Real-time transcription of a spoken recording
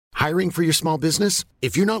Hiring for your small business?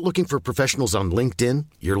 If you're not looking for professionals on LinkedIn,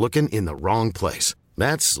 you're looking in the wrong place.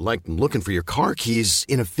 That's like looking for your car keys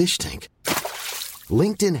in a fish tank.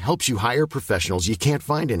 LinkedIn helps you hire professionals you can't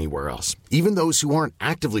find anywhere else, even those who aren't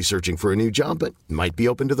actively searching for a new job but might be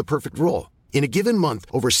open to the perfect role. In a given month,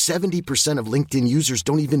 over 70% of LinkedIn users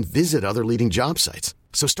don't even visit other leading job sites.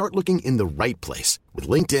 So start looking in the right place. With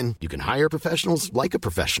LinkedIn, you can hire professionals like a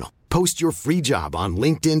professional. Post your free job on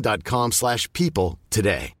linkedin.com/people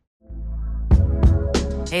today.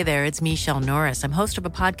 Hey there, it's Michelle Norris. I'm host of a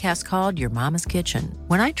podcast called Your Mama's Kitchen.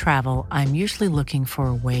 When I travel, I'm usually looking for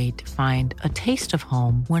a way to find a taste of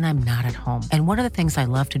home when I'm not at home. And one of the things I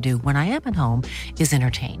love to do when I am at home is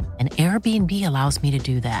entertain. And Airbnb allows me to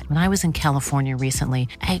do that. When I was in California recently,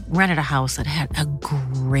 I rented a house that had a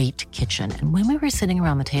great kitchen. And when we were sitting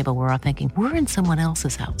around the table, we're all thinking, we're in someone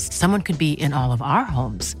else's house. Someone could be in all of our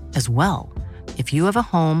homes as well. If you have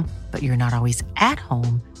a home, but you're not always at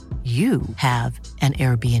home, you have an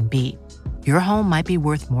Airbnb. Your home might be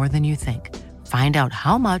worth more than you think. Find out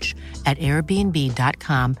how much at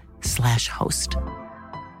airbnb.com/host.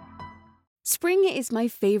 Spring is my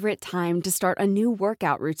favorite time to start a new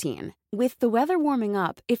workout routine. With the weather warming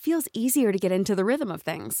up, it feels easier to get into the rhythm of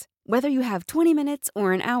things. Whether you have 20 minutes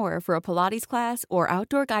or an hour for a Pilates class or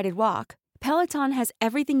outdoor guided walk, Peloton has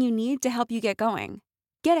everything you need to help you get going.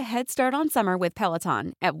 Get a head start on summer with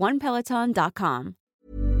Peloton at onepeloton.com.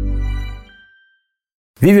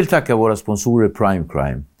 Vi vill tacka våra sponsorer Prime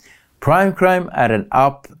Crime. Prime Crime är en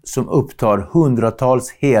app som upptar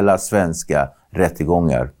hundratals hela svenska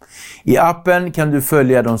rättegångar. I appen kan du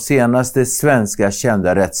följa de senaste svenska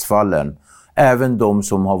kända rättsfallen, även de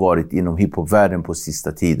som har varit inom hiphopvärlden på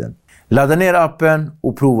sista tiden. Ladda ner appen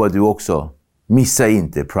och prova du också. Missa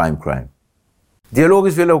inte Prime Crime.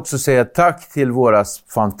 Dialogiskt vill jag också säga tack till våra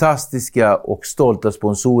fantastiska och stolta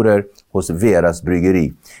sponsorer hos Veras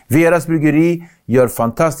Bryggeri. Veras Bryggeri gör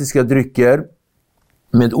fantastiska drycker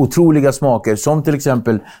med otroliga smaker, som till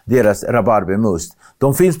exempel deras rabarbermust.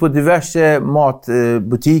 De finns på diverse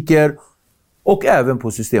matbutiker och även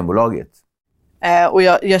på Systembolaget. Och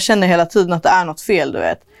jag känner hela tiden att det är något fel, du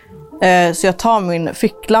vet. Så jag tar min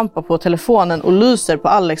ficklampa på telefonen och lyser på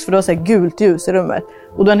Alex, för det var så här gult ljus i rummet.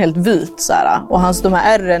 Och då är den helt vit så här, och de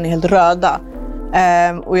här ärren är helt röda.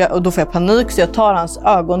 Och då får jag panik, så jag tar hans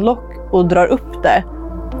ögonlock och drar upp det.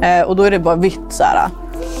 Och då är det bara vitt så här.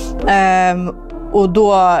 Och då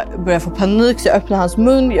börjar jag få panik, så jag öppnar hans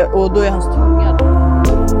mun och då är hans tunga.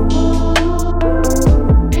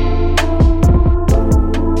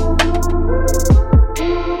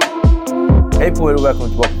 Hej på er och välkommen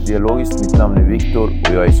tillbaka till Dialogiskt. Mitt namn är Viktor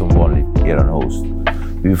och jag är som vanligt eran host.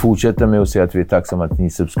 Vi vill fortsätta med att säga att vi är tacksamma att ni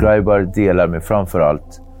subscribar, delar, men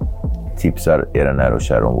framförallt tipsar era nära och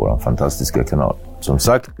kära om vår fantastiska kanal. Som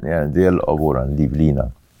sagt, ni är en del av vår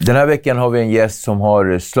livlina. Den här veckan har vi en gäst som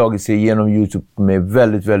har slagit sig igenom YouTube med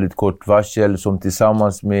väldigt, väldigt kort varsel, som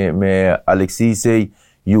tillsammans med Alex Ceesay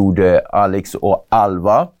gjorde Alex och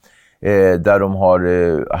Alva. Där de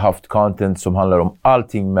har haft content som handlar om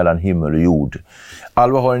allting mellan himmel och jord.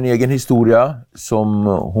 Alva har en egen historia som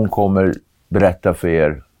hon kommer berätta för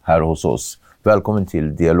er här hos oss. Välkommen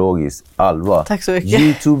till Dialogiskt, Alva. Tack så mycket.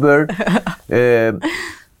 YouTuber.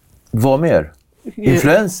 Vad mer?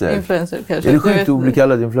 Influencer? Influencer kanske. Är det sjukt att bli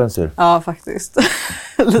kallad influencer? Ja, faktiskt.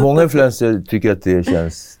 Många influencer tycker att det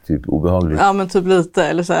känns typ obehagligt. Ja, men typ lite.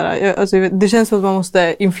 Eller så här, alltså, det känns som att man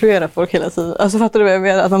måste influera folk hela tiden. Alltså fattar du vad jag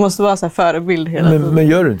menar? Att man måste vara så här förebild hela tiden. Men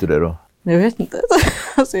gör du inte det då? Jag vet inte.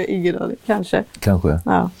 Alltså jag är ingen aning. Kanske.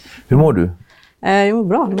 Ja. Hur mår du? Jag mår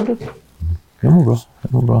bra. Hur mår du?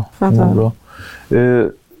 Jag mår bra.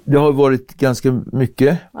 Det har varit ganska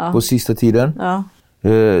mycket på sista tiden. Ja.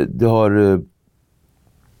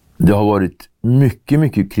 Det har varit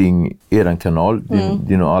mycket kring eran kanal,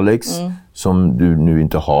 din och Alex, som du nu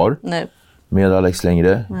inte har. Nej. Med Alex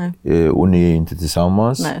längre. Och ni är inte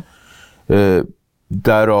tillsammans. Nej.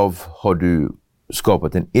 Därav har du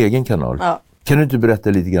skapat en egen kanal. Ja. Kan du inte berätta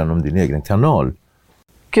lite grann om din egen kanal?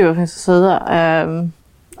 Gud, vad finns det att säga?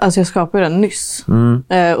 Alltså jag skapade den nyss.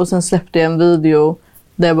 Och sen släppte jag en video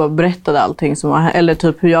där jag bara berättade allting som var, eller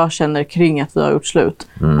typ hur jag känner kring att vi har gjort slut.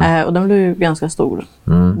 Och den blev ju ganska stor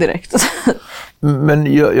direkt.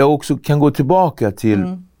 Men jag också kan gå tillbaka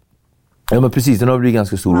till... Ja, men precis, den har blivit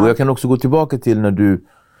ganska stor. Ja. Och jag kan också gå tillbaka till när du...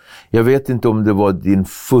 Jag vet inte om det var din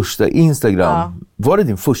första Instagram. Ja. Var det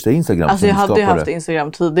din första Instagram? Alltså jag hade ju haft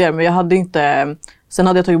Instagram tidigare, men jag hade inte... Sen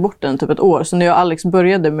hade jag tagit bort den typ ett år. Så när jag och Alex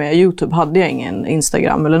började med YouTube hade jag ingen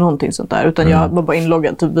Instagram eller någonting sånt där. Utan jag var bara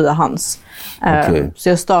inloggad typ via hans. Okay. Så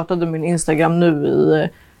jag startade min Instagram nu i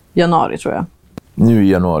januari, tror jag. Nu i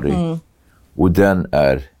januari. Och den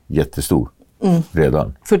är jättestor.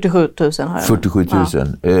 redan. 47 000 har jag. 47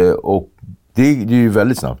 000. Och det är ju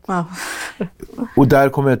väldigt snabbt. Ja. Och där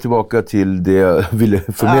kommer jag tillbaka till det jag ville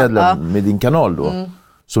förmedla med din kanal då.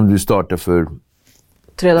 Som du startade för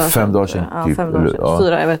 5 dagar sedan. Ja, typ, 5 dagar sedan.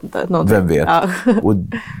 4, jag vet inte. Någonting. Vem vet.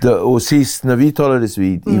 Ja. Och sist när vi talades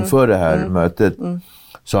vid inför det här mötet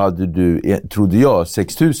så hade du, trodde jag,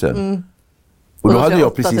 6 000. Och då hade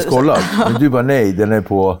jag precis kollat. Men du bara nej, den är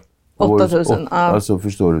på 8 000. Alltså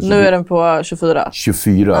förstår du. Nu är den på 24.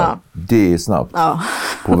 24. Ja. Det är snabbt. Ja.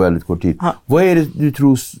 På väldigt kort tid. Ja. Vad är det du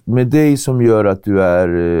tror med dig som gör att du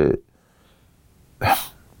är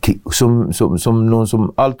som någon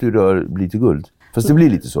som alltid rör blir till guld? Fast det blir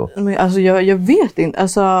lite så. Men alltså jag vet inte.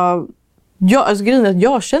 Alltså grejen är att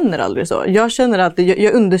jag känner aldrig så. Jag känner alltid,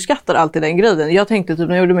 jag underskattar alltid den grejen. Jag tänkte typ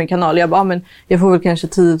när jag gjorde min kanal, jag bara, men jag får väl kanske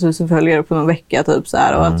 10 000 följare på någon vecka typ så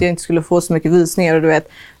här, och att jag inte skulle få så mycket visningar och du vet.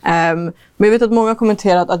 Men jag vet att många har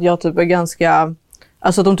kommenterat att jag typ är ganska,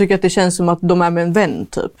 alltså att de tycker att det känns som att de är med en vän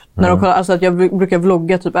typ. När de kollar, alltså att jag brukar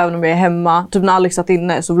vlogga typ även om jag är hemma. Typ när Alex satt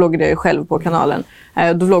inne så vloggade jag själv på kanalen.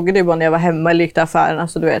 Då vloggade jag bara när jag var hemma eller gick till affären,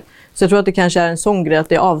 alltså du vet. Så jag tror att det kanske är en sån grej att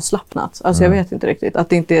det är avslappnat. Alltså jag vet inte riktigt. Att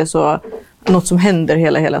det inte är så något som händer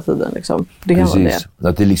hela tiden liksom. Det kan vara det.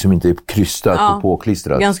 Att det liksom inte är krystat och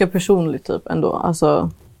påklistrat. Ganska personligt typ ändå. Alltså.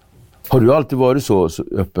 Har du alltid varit så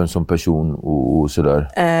öppen som person och sådär?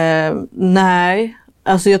 Nej.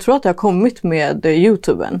 Alltså jag tror att det har kommit med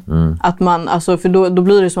YouTuben. Att man, alltså för då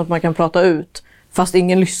blir det som att man kan prata ut fast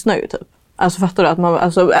ingen lyssnar ju typ. Alltså fattar du att man,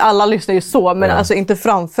 alltså alla lyssnar ju så men alltså inte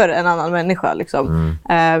framför en annan människa liksom.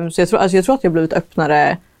 Så jag tror att jag blivit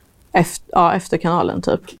öppnare efter kanalen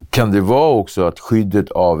typ. Kan det vara också att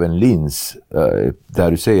skyddet av en lins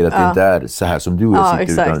där du säger att det inte är så här som du och jag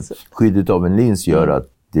sitter utan skyddet av en lins gör att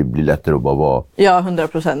det blir lättare att bara vara. Ja,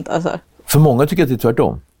 100% alltså. För många tycker att det är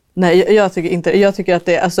tvärtom. Nej, jag tycker inte. Jag tycker att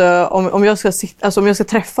det, alltså om jag ska sitta, alltså om jag ska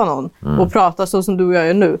träffa någon och prata så som du och jag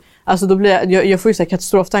gör nu, alltså då blir jag får ju så här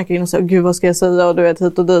katastroftankar in och säga gud vad ska jag säga och du vet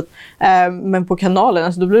hit och dit. Men på kanalen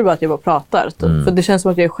alltså då blir det bara att jag bara pratar typ. För det känns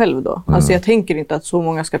som att jag är själv då. Alltså jag tänker inte att så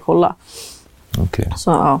många ska kolla. Okej.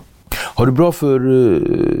 Så ja. Har du bra för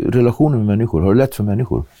relationer med människor? Har du lätt för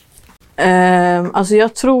människor? Alltså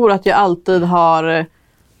jag tror att jag alltid har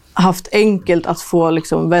haft enkelt att få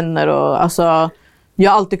liksom vänner och alltså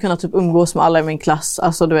jag har alltid kunnat typ umgås med alla i min klass,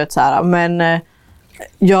 alltså du vet så här. Men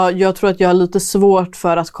jag tror att jag har lite svårt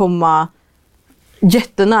för att komma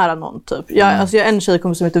jättenära någon typ. Jag har en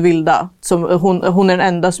tjejkompis som heter Vilda, som hon är den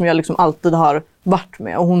enda som jag liksom alltid har varit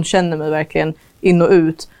med och hon känner mig verkligen in och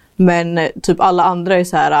ut. Men typ alla andra är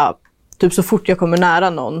så här, typ så fort jag kommer nära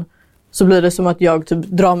någon så blir det som att jag typ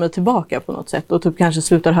drar mig tillbaka på något sätt och typ kanske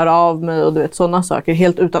slutar höra av mig och du vet sådana saker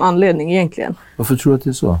helt utan anledning egentligen. Varför tror du att det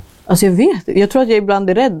är så? Alltså jag vet inte. Jag tror att jag ibland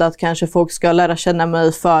är rädd att kanske folk ska lära känna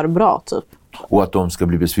mig för bra typ. Och att de ska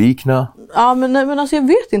bli besvikna? Ja men alltså jag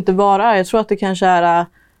vet inte vad det är. Jag tror att det kanske är,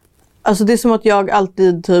 alltså det är som att jag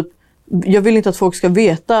alltid typ, jag vill inte att folk ska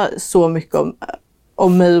veta så mycket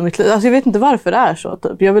om mig och mitt liv. Alltså jag vet inte varför det är så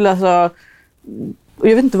typ. Jag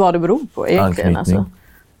vet inte vad det beror på egentligen. Alltså.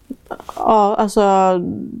 Ja, alltså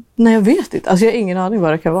nej jag vet inte. Alltså jag har ingen aning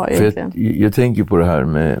vad det kan vara egentligen. Jag tänker på det här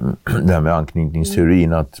med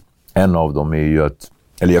anknytningsteorin att en av dem är ju att,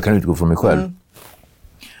 eller jag kan utgå från mig själv.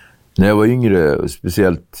 När jag var yngre,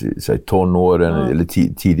 speciellt så här, tonåren eller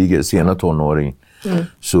tidigare, sena tonåring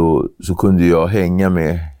så kunde jag hänga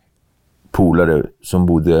med polare som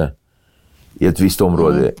bodde i ett visst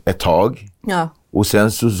område ett tag. Ja. Och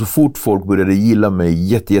sen så fort folk började gilla mig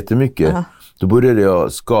jättemycket då började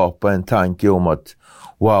jag skapa en tanke om att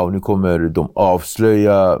wow, nu kommer de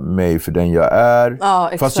avslöja mig för den jag är.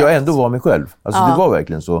 Ja, fast jag ändå var mig själv. Alltså det var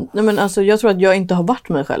verkligen så. Nej, men alltså, jag tror att jag inte har varit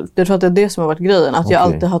mig själv. Jag tror att det är det som har varit grejen. Att jag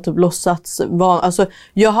alltid har typ låtsats alltså,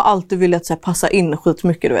 jag har alltid velat så här, passa in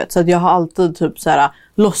skitmycket, du vet. Så att jag har alltid typ så här,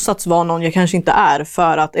 låtsats vara någon jag kanske inte är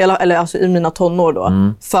för att, eller alltså i mina tonår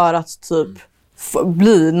då. För att typ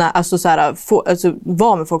alltså så här,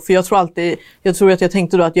 vara med folk. För jag tror att jag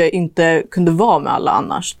tänkte då att jag inte kunde vara med alla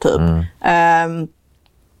annars typ.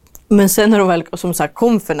 Men sen när de väl som sagt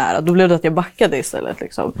kom för nära, då blev det att jag backade istället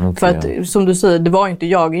liksom. För att som du säger, det var inte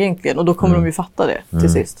jag egentligen och då kommer de ju fatta det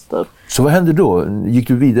till sist typ. Så vad hände då? Gick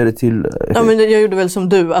du vidare till Ja men jag gjorde väl som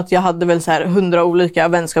du, att jag hade väl så här 100 olika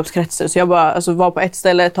vänskapskretsar, så jag bara alltså, var på ett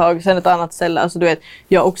ställe ett tag, sen ett annat ställe, alltså du vet,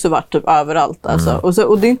 jag har också varit typ överallt alltså.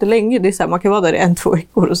 Och det är inte länge, det är så här, man kan vara där i 1-2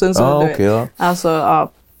 veckor och sen så alltså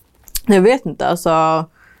jag vet inte alltså.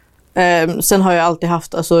 Sen har jag alltid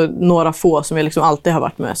haft alltså, några få som jag liksom alltid har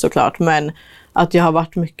varit med såklart, men att jag har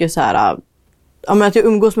varit mycket så här, men att jag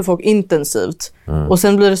umgås med folk intensivt och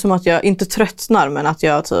sen blir det som att jag inte tröttnar, men att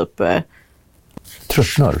jag typ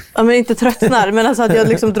Tröttnar? Ja, men inte tröttnar, men alltså att jag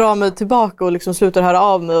liksom drar mig tillbaka och liksom slutar höra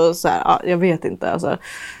av mig och så här, ja, jag vet inte. Alltså,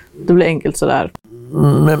 det blir enkelt sådär.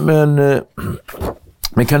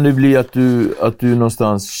 Men kan det bli att du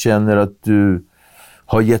någonstans känner att du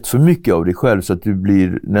har gett för mycket av dig själv så att du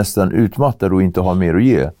blir nästan utmattad och inte har mer att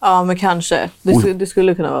ge? Ja, men kanske. Det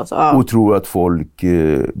skulle kunna vara så. Ja. Och tror att folk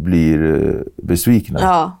blir besvikna?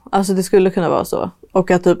 Ja, alltså det skulle kunna vara så.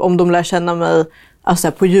 Och att typ, om de lär känna mig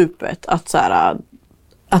alltså, på djupet, att, så här,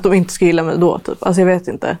 att de inte ska gilla mig då. Typ. Alltså jag vet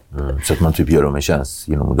inte. Så att man typ gör dem en tjänst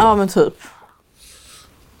genom det? Ja, men typ.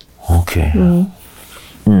 Okej.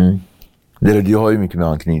 Det har ju mycket med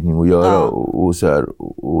anknytning att göra och så här.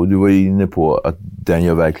 Och du var ju inne på att den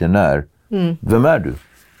jag verkligen är. Vem är du?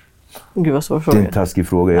 Gud vad svår fråga. Det är en taskig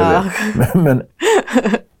fråga, jag vet.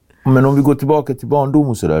 Men om vi går tillbaka till barndom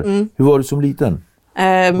och sådär. Hur var du som liten?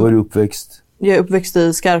 Var är du uppväxt? Jag är uppväxt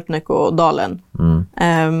i Skarpnäck och Dalen.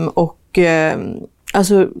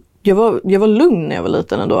 Alltså jag var lugn när jag var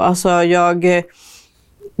liten ändå. Alltså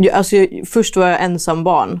först var jag ensam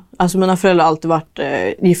barn. Alltså mina föräldrar har alltid varit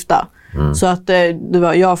gifta. Så att det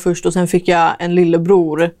var jag först och sen fick jag en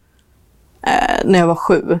lillebror när jag var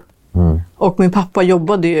 7. Och min pappa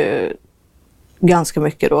jobbade ju ganska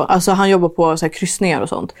mycket då. Alltså han jobbade på så här, kryssningar och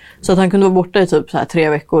sånt. Så att han kunde vara borta i typ så här 3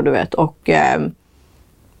 veckor, du vet. Och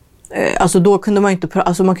alltså då kunde man inte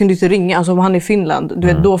man kunde inte ringa. Alltså om han är i Finland, du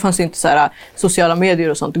vet, då fanns det inte så här sociala medier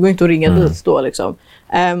och sånt. Det går inte att ringa dit då liksom.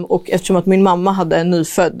 Och eftersom att min mamma hade en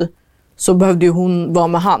nyfödd så behövde ju hon vara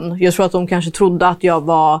med han. Jag tror att de kanske trodde att jag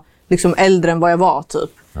var liksom äldre än vad jag var typ.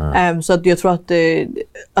 Så att jag tror att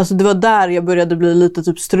alltså det var där jag började bli lite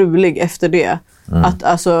typ strulig efter det. Att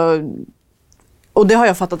alltså, och det har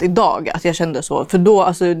jag fattat idag att jag kände så. För då,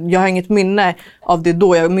 alltså jag har inget minne av det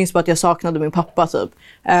då. Jag minns bara att jag saknade min pappa typ.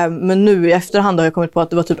 Men nu i efterhand har jag kommit på att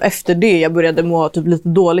det var typ efter det jag började må typ lite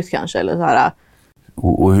dåligt kanske eller så här.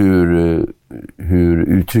 Och hur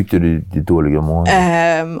uttryckte du ditt dåliga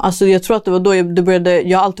mående? Alltså jag tror att det var då det började.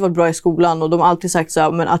 Jag har alltid varit bra i skolan och de har alltid sagt så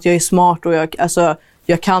här, men att jag är smart och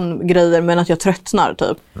jag kan grejer men att jag tröttnar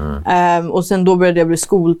typ. Och sen då började jag bli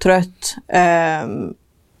skoltrött.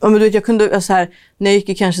 Men du vet, jag kunde så här, när jag gick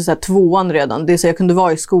i kanske så här 2:an redan, det är så jag kunde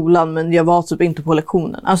vara i skolan men jag var typ inte på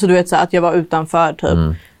lektionen. Alltså du vet så här, att jag var utanför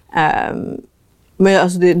typ. Men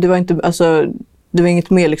alltså det var inte, alltså det var inget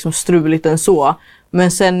mer liksom struligt än så.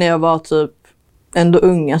 Men sen när jag var typ ändå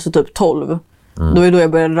ung, alltså typ 12, då är då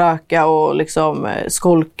jag började röka och liksom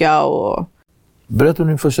skolka och... Berätta om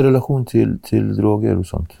din första relation till droger och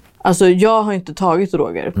sånt. Alltså jag har inte tagit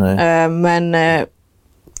droger. Men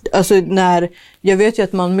alltså jag vet ju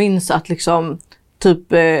att man minns att liksom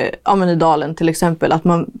typ i Dalen till exempel, att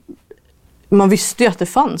man visste ju att det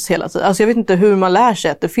fanns hela tiden. Alltså jag vet inte hur man lär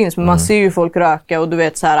sig att det finns, men man ser ju folk röka och du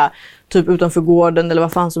vet så här typ utanför gården eller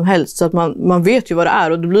vad fan som helst, så att man vet ju vad det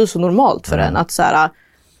är och det blir så normalt för en att så här,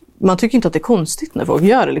 man tycker inte att det är konstigt när folk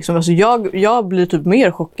gör det liksom. Alltså jag blir typ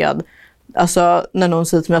mer chockad alltså när någon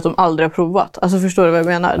säger till mig att de aldrig har provat. Alltså förstår du vad jag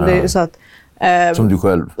menar? Det är så att som du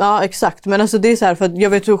själv. Ja, exakt. Men alltså det är så här, för att jag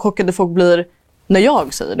vet hur chockade folk blir när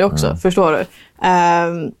jag säger det också. Förstår du?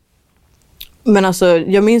 Men alltså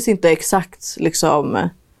jag minns inte exakt liksom,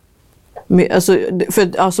 alltså,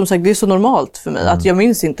 för som sagt det är så normalt för mig att jag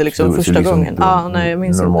minns inte liksom första liksom gången. Nej, jag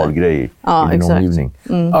minns normal inte. Grej i din omgivning.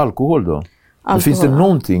 Alkohol då? Alkohol. Finns det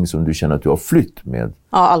någonting som du känner att du har flytt med?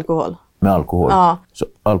 Ja, alkohol. Med alkohol? Ja. Så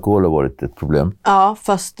alkohol har varit ett problem? Ja,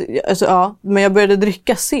 fast men jag började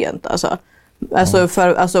dricka sent alltså.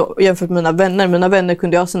 Alltså jämfört med mina vänner. Mina vänner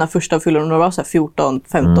kunde ha sina första fyllor när de var så här 14,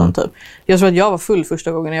 15 typ. Jag tror att jag var full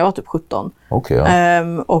första gången när jag var typ 17.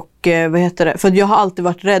 Okej, vad heter det? För jag har alltid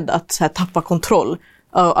varit rädd att så här, tappa kontroll.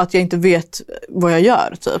 Att jag inte vet vad jag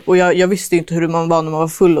gör typ. Och jag visste ju inte hur man var när man var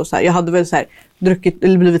full och så här. Jag hade väl så här druckit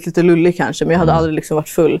eller blivit lite lullig kanske, men jag hade aldrig liksom varit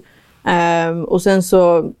full. Och sen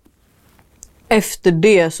så efter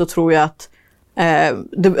det så tror jag att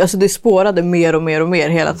det spårade mer och mer och mer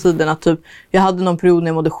hela tiden. Att typ, jag hade någon period när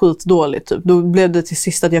jag mådde skitdåligt. Typ. Då blev det till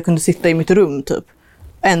sist att jag kunde sitta i mitt rum typ,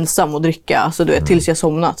 ensam och dricka. Alltså, du vet, tills jag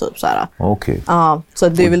somnade. Typ, Okej. Ja, så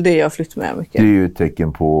det är väl det jag har flytt med mycket. Det är ju ett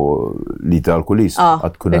tecken på lite alkoholism. Ja,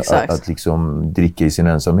 att kunna att liksom dricka i sin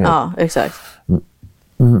ensamhet. Ja, exakt.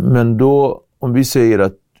 Men då, om vi säger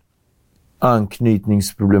att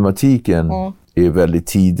anknytningsproblematiken är väldigt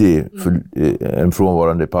tidig för en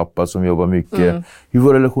frånvarande pappa som jobbar mycket. Hur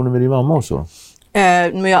var relationen med din mamma och så?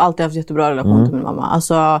 Men jag har alltid haft jättebra relation till min mamma.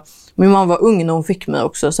 Alltså, min mamma var ung när hon fick mig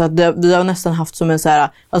också. Så att vi har nästan haft som en så här...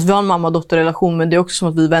 Alltså vi har en mamma-dotter-relation, men det är också som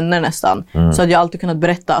att vi är vänner nästan. Så att jag alltid kunnat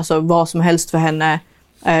berätta alltså, vad som helst för henne.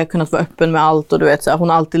 Kunnat vara öppen med allt och du vet, så här, hon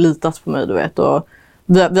har alltid litat på mig, du vet. Och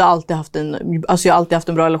vi har alltid haft jag har alltid haft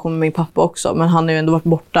en bra relation med min pappa också, men han har ju ändå varit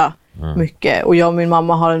borta mycket. Och jag och min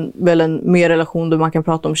mamma har en mer relation där man kan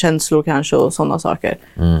prata om känslor kanske och sådana saker.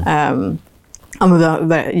 Men vi har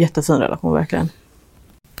en jättefin relation verkligen.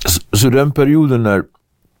 Så den perioden när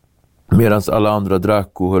medan alla andra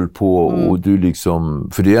drack och höll på och du liksom,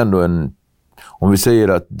 för det är ändå om vi säger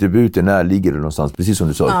att debuten ligger någonstans, precis som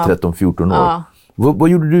du sa, 13-14 år. Vad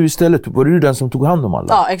gjorde du istället? Var du den som tog hand om alla?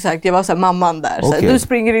 Ja, exakt. Jag var så här, mamman där. Okay. Du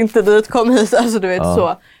springer inte dit, kom hit. Alltså, du vet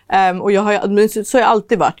så. Och så har jag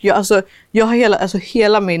alltid varit. Jag har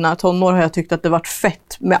hela mina tonår har jag tyckt att det varit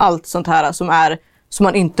fett med allt sånt här som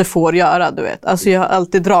man inte får göra, du vet. Alltså jag har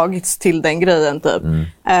alltid dragits till den grejen typ.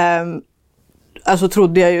 Alltså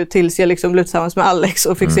trodde jag ju tills jag liksom blev tillsammans med Alex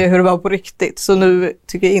och fick se hur det var på riktigt. Så nu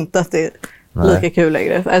tycker jag inte att det är lika kul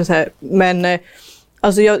längre. Alltså, men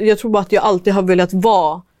alltså jag tror bara att jag alltid har velat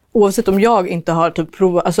vara, oavsett om jag inte har typ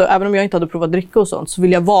provat, alltså även om jag inte hade provat dricka och sånt, så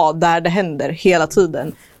vill jag vara där det händer hela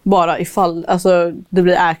tiden. Bara ifall alltså, det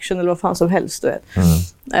blir action eller vad fan som helst, du vet.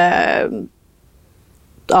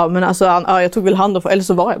 Men alltså, jag tog väl hand om, eller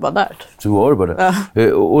så var jag bara där. Så var det bara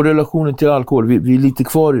där. Och relationen till alkohol, vi är lite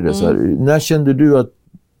kvar i det. Så här. När kände du att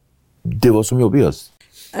det var som jobbigast?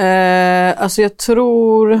 Alltså jag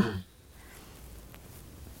tror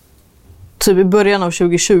typ i början av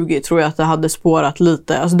 2020 tror jag att det hade spårat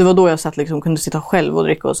lite. Alltså det var då jag kunde sitta själv och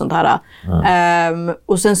dricka och sånt här.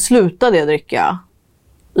 Och sen slutade jag dricka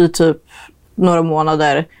i typ några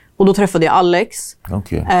månader. Och då träffade jag Alex.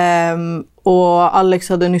 Okay. Och Alex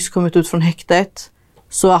hade nyss kommit ut från häktet.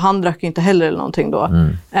 Så han drack inte heller eller någonting då.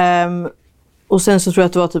 Och sen så tror jag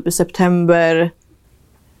att det var typ i september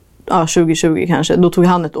 2020 kanske. Då tog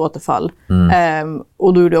han ett återfall.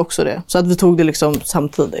 Och då gjorde jag också det. Så att vi tog det liksom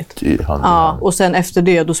samtidigt. Och sen efter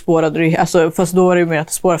det då spårade det. Alltså, fast då var det ju mer att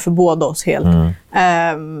det spårade för båda oss helt.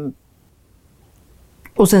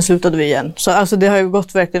 Och sen slutade vi igen. Så alltså, det har ju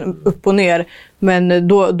gått verkligen upp och ner. Men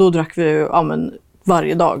då drack vi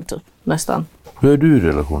varje dag typ, nästan. Hur är du i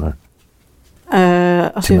relationer?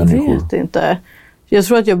 Alltså jag vet inte. Jag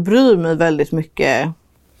tror att jag bryr mig väldigt mycket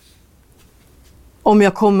om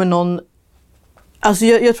jag kommer någon. Alltså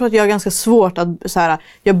jag tror att jag har ganska svårt att så här,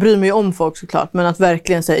 jag bryr mig om folk såklart, men att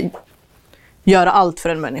verkligen så här, göra allt för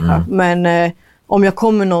en människa. Men om jag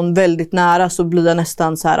kommer någon väldigt nära så blir jag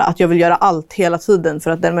nästan så här att jag vill göra allt hela tiden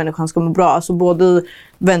för att den människan ska må bra. Alltså både i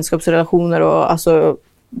vänskapsrelationer och alltså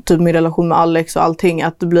typ min relation med Alex och allting,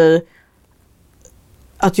 att det blir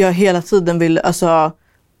att jag hela tiden vill alltså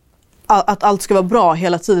att allt ska vara bra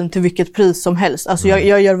hela tiden till vilket pris som helst. Alltså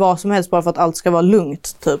jag gör vad som helst bara för att allt ska vara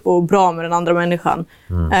lugnt typ och bra med den andra människan.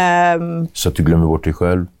 Så att du glömmer bort dig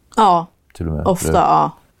själv? Ja, till och med. Ofta,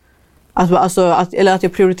 ja. Eller att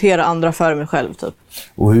jag prioriterar andra före mig själv typ.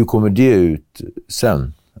 Och hur kommer det ut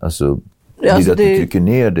sen? Alltså, blir det att du trycker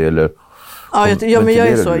ner det eller? Ja, men jag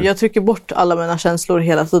är så. Jag trycker bort alla mina känslor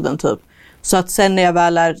hela tiden typ. Så att sen när jag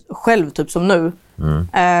väl är själv typ som nu,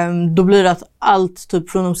 då blir det att allt typ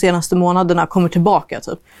från de senaste månaderna kommer tillbaka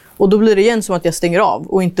typ. Och då blir det igen som att jag stänger av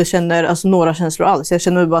och inte känner alltså, några känslor alls. Jag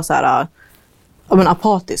känner mig bara så här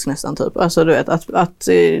apatisk nästan typ. Alltså du vet att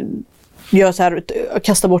jag så här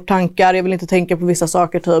kasta bort tankar, jag vill inte tänka på vissa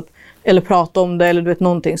saker typ eller prata om det eller du vet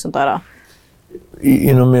någonting sånt där.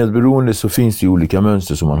 Inom medberoende så finns det ju olika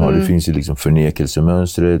mönster som man har. Det finns ju liksom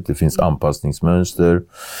förnekelsemönstret, det finns anpassningsmönster,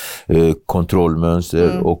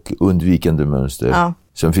 kontrollmönster och undvikande mönster. Ja.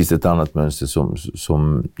 Sen finns det ett annat mönster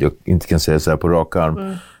som jag inte kan säga så här på rak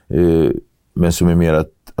arm, men som är mer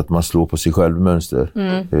att man slår på sig själv mönster.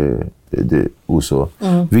 Och så.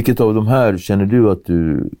 Vilket av de här känner du att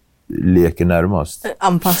du leker närmast? Du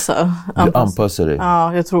anpassar dig?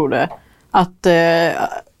 Ja, jag tror det.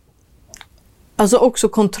 Alltså också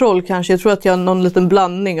kontroll kanske. Jag tror att jag har någon liten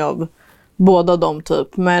blandning av båda dem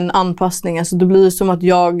typ. Men anpassning, alltså det blir som att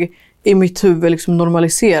jag i mitt huvud liksom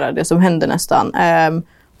normaliserar det som händer nästan.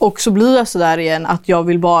 Och så blir jag så där igen att jag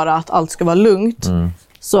vill bara att allt ska vara lugnt.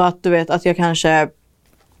 Så att du vet att jag kanske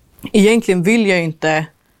egentligen vill jag inte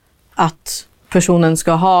att personen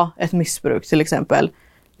ska ha ett missbruk till exempel.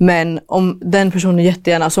 Men om den personen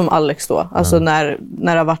jättegärna, som Alex då, alltså när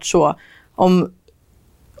det har varit så,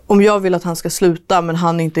 om jag vill att han ska sluta men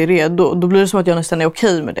han inte är redo, då blir det som att jag nästan är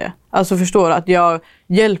okej med det. Alltså förstår att jag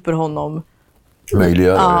hjälper honom.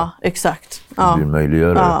 Möjliggöra det. Ja, exakt. Ja. Du vill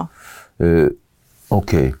möjliggöra det.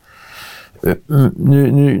 Okej.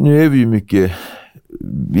 Nu är vi ju mycket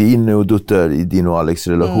vi är inne och duttar i din och Alex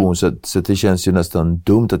relation så det känns ju nästan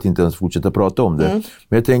dumt att inte ens fortsätta prata om det.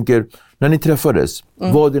 Men jag tänker, när ni träffades,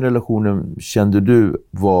 vad i relationen kände du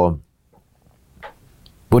var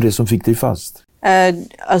det som fick dig fast?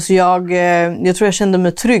 Alltså jag tror jag kände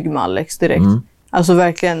mig trygg med Alex direkt. Alltså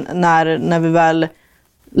verkligen när vi väl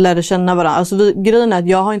lärde känna varandra. Alltså grejen är att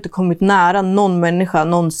jag har inte kommit nära någon människa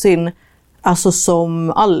någonsin, alltså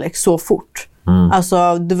som Alex, så fort.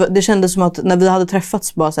 Alltså det kändes som att när vi hade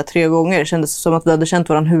träffats bara så här 3 gånger, det kändes som att vi hade känt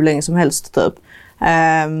varandra hur länge som helst typ.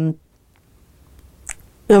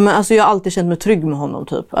 Ja, men alltså jag har alltid känt mig trygg med honom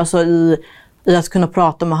typ. Alltså i att kunna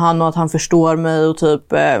prata med han och att han förstår mig och typ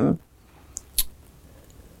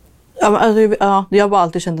jag har bara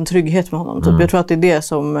alltid känt en trygghet med honom typ. Jag tror att det är det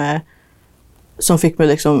som fick mig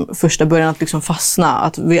liksom första början att liksom fastna,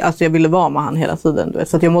 att jag ville vara med han hela tiden, du vet,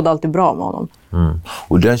 för att jag mådde alltid bra med honom.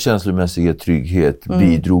 Och den känslomässiga trygghet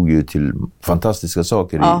bidrog ju till fantastiska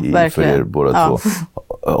saker för er båda två.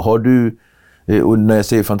 Har du, och när jag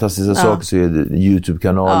säger fantastiska saker så är det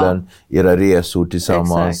YouTube-kanalen, era resor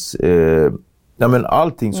tillsammans, men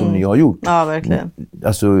allting som ni har gjort. Ja, verkligen.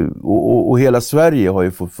 Alltså, och hela Sverige har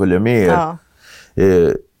ju fått följa med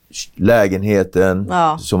er. Lägenheten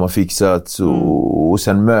som har fixats och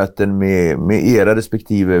sen möten med era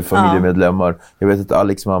respektive familjemedlemmar. Jag vet att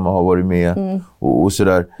Alex mamma har varit med och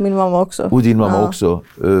sådär. Min mamma också. Och din mamma också.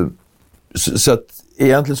 Så att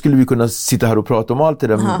egentligen skulle vi kunna sitta här och prata om allt det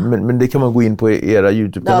där, men det kan man gå in på era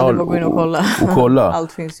YouTube-kanal gå in och kolla.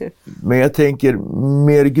 Allt finns ju. Men jag tänker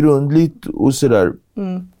mer grundligt och sådär.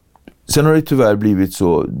 Sen har det tyvärr blivit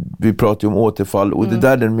så, vi pratar ju om återfall och det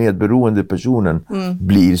där den medberoende personen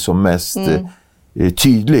blir som mest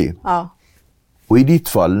tydlig. Ja. Och i ditt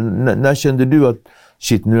fall, när kände du att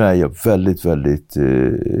shit, nu är jag väldigt, väldigt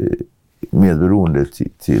medberoende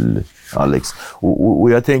till Alex?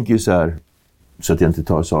 Och jag tänker ju så här, så att jag inte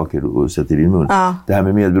tar saker och sätter i din mun. Ja. Det här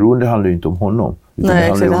med medberoende handlar ju inte om honom, utan det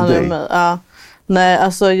handlar om dig. Nej,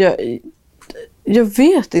 alltså jag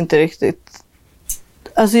vet inte riktigt.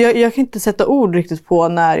 Alltså jag kan inte sätta ord riktigt på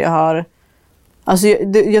när jag har... Alltså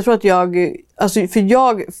jag tror att för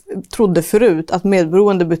jag trodde förut att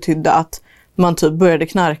medberoende betydde att man typ började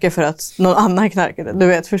knarka för att någon annan knarkade. Du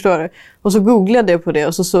vet, förstår du? Och så googlade jag på det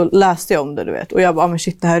och så läste jag om det, du vet. Och jag bara, men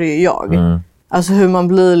shit, det här är ju jag. Alltså hur man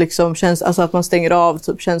blir liksom, alltså att man stänger av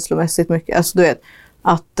typ känslomässigt mycket. Alltså du vet,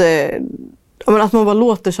 att man bara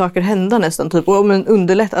låter saker hända nästan typ. Och men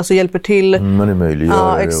underlättar, alltså hjälper till. Man är möjliggörare.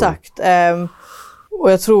 Ja, exakt.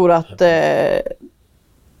 Och jag tror att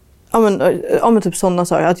men typ sådana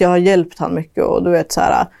saker, att jag har hjälpt han mycket och du vet så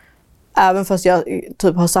här, även fast jag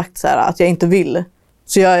typ har sagt så här att jag inte vill,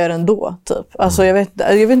 så gör jag det ändå typ. Alltså jag vet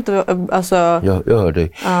inte, alltså jag hör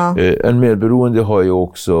dig. En medberoende har ju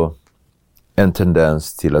också en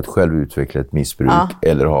tendens till att själv utveckla ett missbruk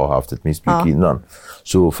eller ha haft ett missbruk innan.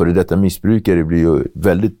 Så för detta missbrukare blir ju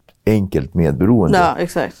väldigt enkelt medberoende. Ja,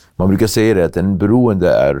 exakt. Man brukar säga det att en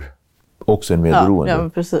beroende är också en medberoende. Ja, men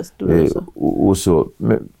precis. Och så.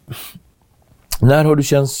 Men, när har du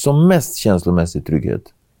känt som mest känslomässig trygghet?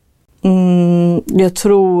 Jag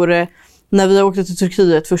tror när vi åkte till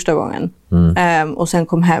Turkiet första gången och sen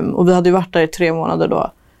kom hem. Och vi hade ju varit där i 3 månader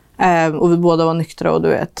då. Och vi båda var nyktra och du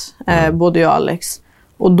vet, både jag och Alex.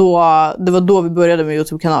 Och det var då vi började med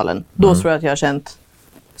YouTube-kanalen. Då tror jag att jag har känt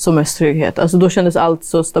som mest trygghet. Alltså då kändes allt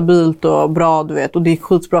så stabilt och bra, du vet. Och det gick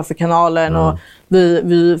skitbra för kanalen och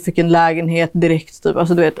vi fick en lägenhet direkt typ.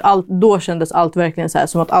 Alltså du vet, då kändes allt verkligen så här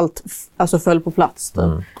som att allt föll på plats typ.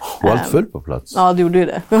 Och allt föll på plats? Ja, det gjorde ju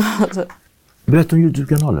det. Berätta om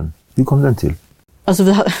YouTube-kanalen. Hur kom den till? Alltså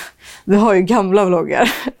vi har ju gamla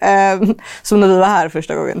vloggar som när vi var här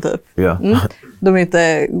första gången typ. Ja. De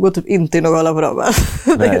går typ inte in och kolla på dem.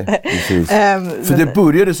 Nej, precis. För det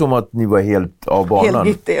började som att ni var helt av banan. Helt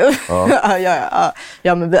gittig.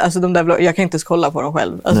 Ja, men alltså de där jag kan inte ens kolla på dem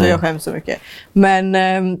själv. Alltså jag skäms så mycket. Men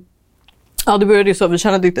det började ju så, vi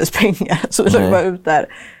tjänade inte ens pengar så vi låg bara ut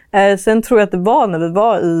där. Sen tror jag att det var när vi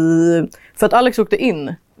var för att Alex åkte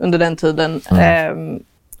in under den tiden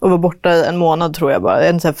och var borta i 1 månad tror jag bara.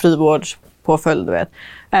 En sån här frivårdspåföljd, du vet.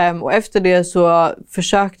 Och efter det så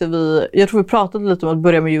försökte jag tror vi pratade lite om att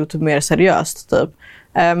börja med YouTube mer seriöst typ.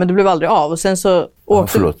 Men det blev aldrig av. Och sen så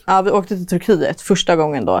vi åkte till Turkiet första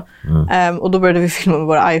gången då. Och då började vi filma med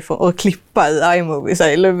våra iPhone och klippa i iMovie så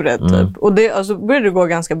här, i luret typ. Och det började gå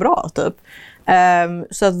ganska bra typ.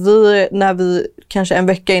 Så att när vi kanske en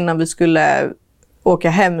vecka innan vi skulle åka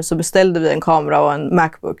hem så beställde vi en kamera och en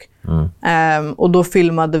Macbook. Och då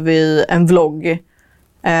filmade vi en vlogg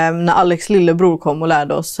när Alex lillebror kom och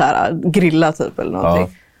lärde oss så här, grilla typ eller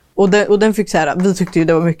någonting. Och den fick så här, vi tyckte ju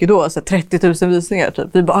det var mycket då, så här, 30 000 visningar typ.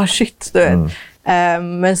 Vi bara shit, du vet.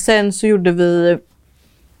 Men sen så gjorde vi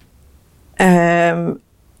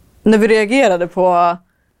när vi reagerade på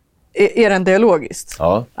en dialogiskt.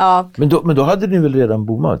 Ja. Men då hade ni väl redan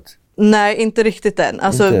boomat? Nej, inte riktigt än.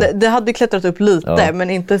 Alltså det hade klättrat upp lite, men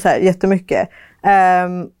inte så här jättemycket.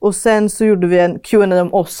 Och sen så gjorde vi en Q&A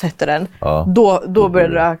om oss, hette den. Ja. Då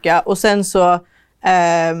började det öka. Och sen så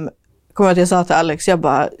kom jag att jag sa till Alex, jag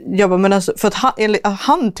bara men alltså, för att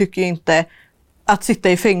han tycker ju inte att sitta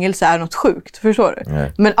i fängelse är något sjukt, förstår du?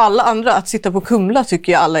 Nej. Men alla andra, att sitta på Kumla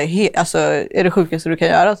tycker jag alla är det sjukaste du kan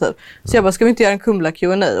göra typ. Så jag bara, ska vi inte göra en Kumla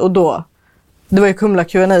Q&A? Och då, det var ju Kumla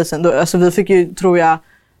Q&A sen då, alltså vi fick ju, tror jag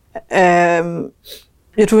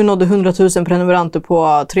tror vi nådde 100 000 prenumeranter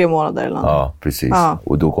på 3 månader eller något. Ja, precis. Ja.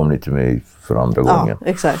 Och då kom ni till mig för andra gången. Ja,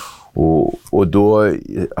 exakt. Och då,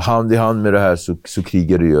 hand i hand med det här så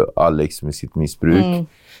krigade ju Alex med sitt missbruk.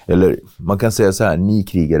 Eller man kan säga så här, ni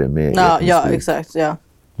krigade med ert missbruk. Ja, exakt, ja.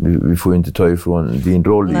 Vi får ju inte ta ifrån din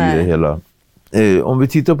roll. Nej. I det hela. Om vi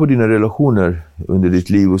tittar på dina relationer under ditt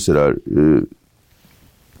liv och sådär.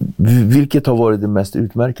 Vilket har varit det mest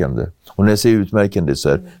utmärkande? Och när jag säger utmärkande så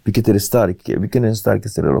här, vilken är den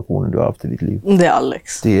starkaste relationen du har haft i ditt liv? Det är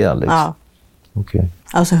Alex. Det är Alex? Ja. Okej.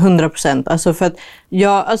 Alltså 100%. Alltså för att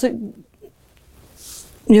jag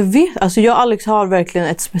vet, alltså jag och Alex har verkligen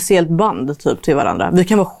ett speciellt band typ till varandra. Vi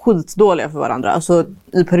kan vara skitdåliga för varandra, alltså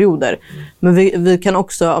i perioder. Men vi kan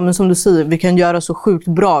också, men som du säger, vi kan göra så sjukt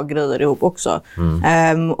bra grejer ihop också.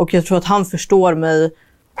 Och jag tror att han förstår mig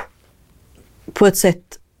på ett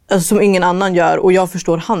sätt alltså, som ingen annan gör. Och jag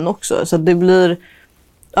förstår han också. Så det blir,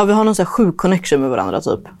 vi har någon sån här sjuk connection med varandra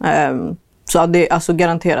typ. Så det är alltså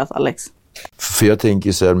garanterat Alex. För jag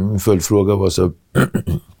tänker så här, min följdfråga var så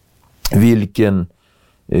vilken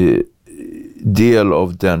del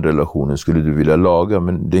av den relationen skulle du vilja laga?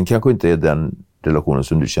 Men den kanske inte är den relationen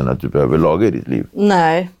som du känner att du behöver laga i ditt liv.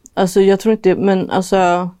 Nej, alltså jag tror inte, men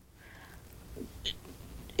alltså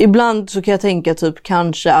ibland så kan jag tänka typ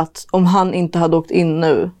kanske att om han inte hade åkt in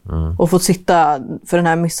nu och fått sitta för den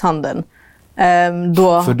här misshandeln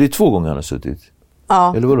då... För det är 2 gånger han har suttit?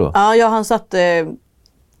 Ja. Eller vadå? Ja, han satt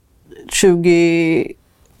 20...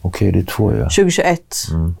 Okej, det är 2, ja. 2021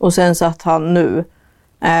 och sen satt han nu.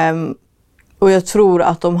 Och jag tror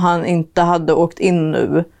att om han inte hade åkt in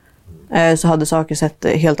nu så hade saker sett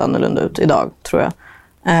helt annorlunda ut idag, tror jag.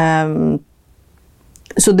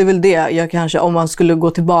 Så det är väl det jag kanske, om man skulle gå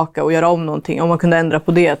tillbaka och göra om någonting, om man kunde ändra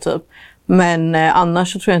på det typ. Men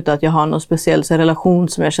annars så tror jag inte att jag har någon speciell relation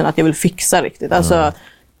som jag känner att jag vill fixa riktigt. Alltså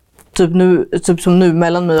typ som nu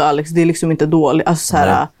mellan mig och Alex, det är liksom inte dåligt. Alltså så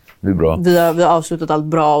här, det är bra. Vi har avslutat allt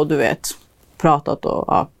bra och du vet, pratat och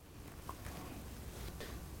ja.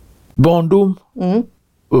 Barndom,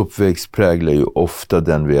 uppväxt präglar ju ofta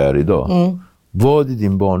den vi är idag. Vad i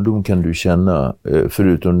din barndom kan du känna,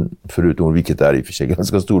 förutom vilket är i och för sig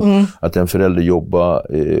ganska stort, att en förälder jobbar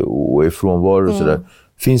och är frånvaro och sådär.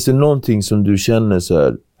 Finns det någonting som du känner så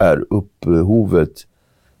här, är upphovet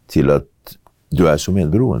till att du är så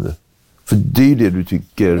medberoende? För det är ju det du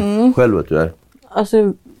tycker själv att du är.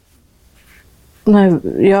 Alltså, nej,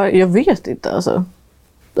 jag vet inte alltså.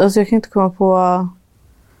 Alltså jag kan inte komma på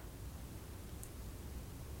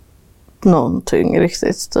någonting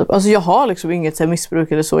riktigt typ. Alltså jag har liksom inget så här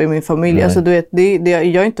missbruk eller så i min familj. Nej. Alltså du vet,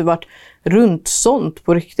 jag har inte varit runt sånt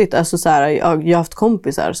på riktigt. Alltså så här, jag har haft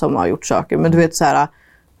kompisar som har gjort saker, men du vet så här.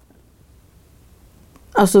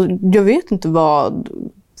 Alltså jag vet inte vad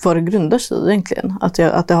det grundar sig egentligen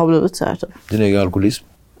att det har blivit så här typ. Din egen alkoholism?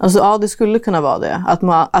 Alltså ja, det skulle kunna vara det.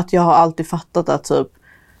 Att jag har alltid fattat att typ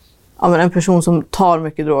en person som tar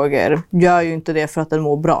mycket droger gör ju inte det för att den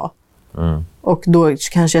mår bra. Och då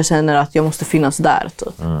kanske jag känner att jag måste finnas där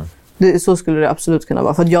typ. Så skulle det absolut kunna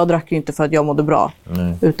vara. För att jag drack ju inte för att jag mådde bra.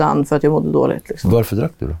 Utan för att jag mådde dåligt liksom. Varför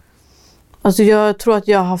drack du då? Alltså jag tror att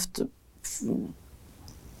jag har haft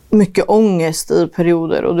mycket ångest i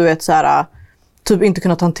perioder. Och du vet så här, typ inte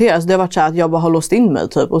kunnat hantera. Så det har varit så här att jag bara har låst in mig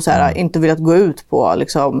typ. Och så här, inte velat gå ut på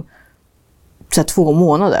liksom så här 2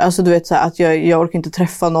 månader. Alltså du vet så här, att jag orkar inte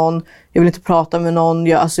träffa någon. Jag vill inte prata med någon.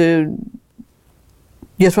 Jag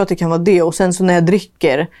tror att det kan vara det. Och sen så när jag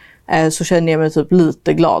dricker så känner jag mig typ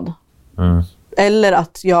lite glad. Eller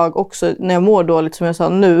att jag också, när jag mår dåligt som jag sa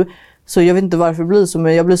nu, så jag vet inte varför det blir så,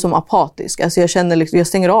 men jag blir som apatisk. Alltså jag känner liksom, jag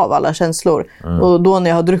stänger av alla känslor. Och då när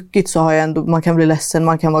jag har druckit så har jag ändå, man kan bli ledsen,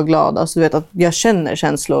 man kan vara glad. Alltså du vet att jag känner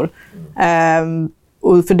känslor.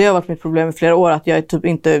 Och för det har varit mitt problem i flera år, att jag typ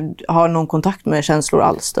inte har någon kontakt med känslor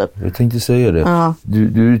alls typ. Jag tänkte säga det.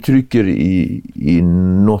 Du uttrycker i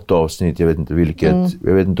något avsnitt, jag vet inte vilket,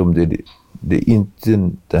 jag vet inte om det är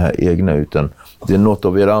inte det här egna, utan det är något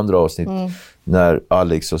av era andra avsnitt när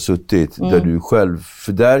Alex har suttit, där du själv,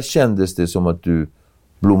 för där kändes det som att du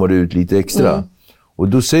blommade ut lite extra. Och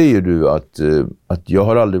då säger du att jag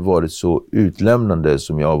har aldrig varit så utlämnande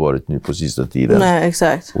som jag har varit nu på sista tiden. Nej,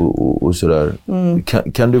 exakt. Och sådär.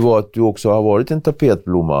 Kan det vara att du också har varit en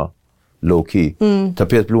tapetblomma low key.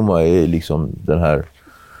 Tapetblomma är liksom den här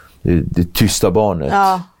det tysta barnet.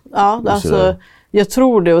 Ja, alltså jag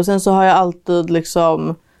tror det. Och sen så har jag alltid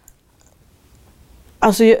liksom,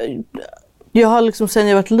 alltså jag har liksom sen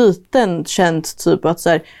jag varit liten känt typ att så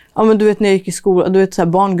här, ja men du vet när jag gick i skola, du vet så här,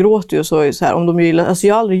 barn gråter ju så här om de gillar, alltså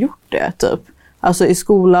jag har aldrig gjort det typ. Alltså i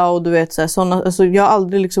skola och du vet så här, såna, alltså jag har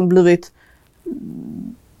aldrig liksom blivit,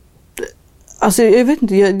 alltså jag vet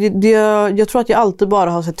inte, jag tror att jag alltid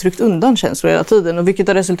bara har så tryckt undan känslor hela tiden, och vilket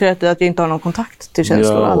har resulterat i att jag inte har någon kontakt till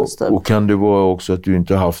känslor alls typ. Och kan det vara också att du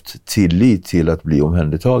inte har haft tillit till att bli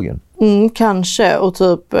omhändertagen? Kanske, och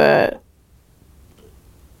typ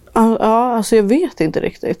ja, alltså jag vet inte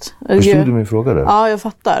riktigt. Förstod du min fråga där? Ja, jag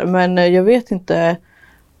fattar, men jag vet inte.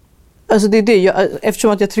 Alltså det är det,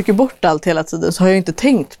 eftersom att jag trycker bort allt hela tiden så har jag inte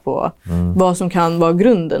tänkt på vad som kan vara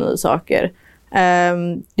grunden i saker.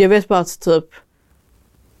 Jag vet bara att typ,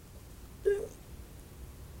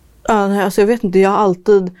 alltså jag vet inte, jag har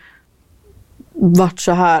alltid varit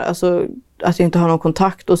så här, alltså att jag inte har någon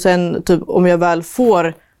kontakt, och sen typ om jag väl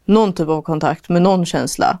får någon typ av kontakt med någon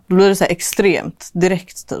känsla, då blir det så här extremt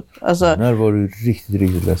direkt typ. Alltså, när var du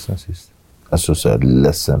riktigt ledsen sist? Alltså så här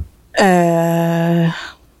ledsen.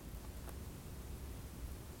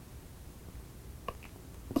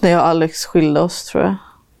 När jag och Alex skilde oss, tror jag.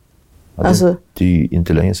 Ja, alltså, det är ju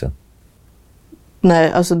inte länge sedan.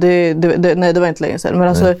 Nej, alltså nej, det var inte länge sedan. Men,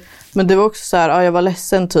 alltså, men det var också så här, jag var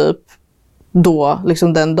ledsen typ då,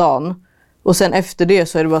 liksom den dagen. Och sen efter det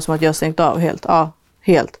så är det bara som att jag stängt av helt. Ja,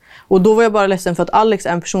 helt. Och då var jag bara ledsen för att Alex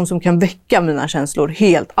är en person som kan väcka mina känslor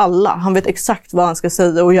helt, alla. Han vet exakt vad han ska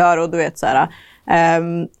säga och göra, och du vet så här.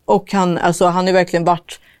 Och han är verkligen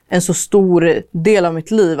varit en så stor del av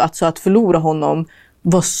mitt liv, att förlora honom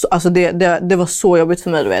var alltså det var så jobbigt för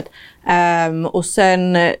mig, du vet. Och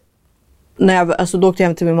sen när jag då åkte jag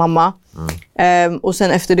hem till min mamma. Och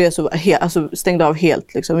sen efter det så stängde av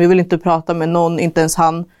helt liksom. Jag vill inte prata med någon, inte ens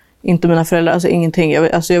han, inte mina föräldrar, alltså ingenting.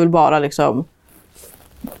 Jag vill bara liksom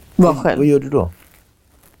vara själv. Vad gör du då?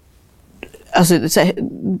 Alltså så,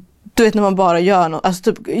 du vet när man bara gör något,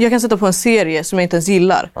 alltså typ, jag kan sätta på en serie som jag inte ens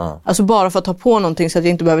gillar. Alltså bara för att ta på någonting så att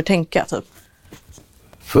jag inte behöver tänka typ.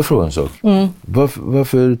 Får jag fråga en sak?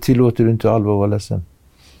 Varför tillåter du inte Alva att vara ledsen?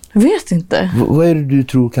 Jag vet inte. Vad är det du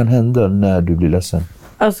tror kan hända när du blir ledsen?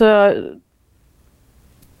 Alltså,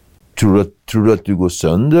 tror du att du går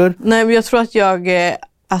sönder? Nej, men jag tror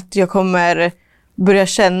att jag kommer börja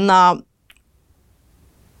känna,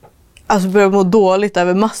 alltså börja må dåligt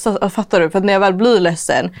över massa, fattar du? För att när jag väl blir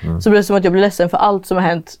ledsen så blir det som att jag blir ledsen för allt som har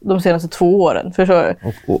hänt de senaste 2 åren. Förstår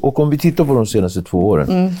du? Och om vi tittar på de senaste 2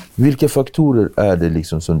 åren, vilka faktorer är det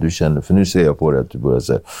liksom som du känner? För nu ser jag på det att du börjar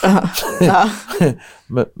säga.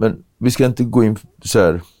 men vi ska inte gå in så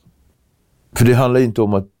här, för det handlar inte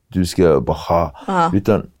om att du ska bara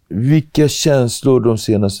utan vilka känslor de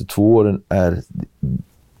senaste 2 åren är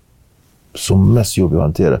som mest jobbigt att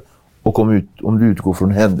hantera? Och om du utgår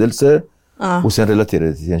från händelser och sen relaterar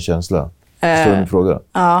det till en känsla. Förstår du min fråga?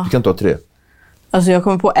 Du kan ta 3. Alltså jag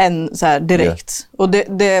kommer på en så här direkt. Och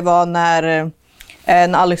det var när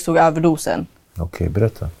Alex tog överdosen. Okej,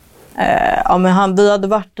 berätta. Men vi hade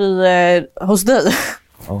varit hos dig.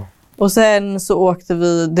 Och sen så åkte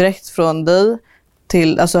vi direkt från dig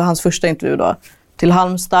till, alltså hans första intervju då, till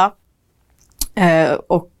Halmstad.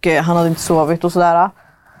 Och han hade inte sovit och sådär.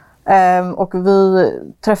 Och vi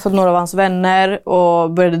träffade några av hans vänner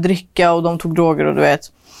och började dricka, och de tog droger och du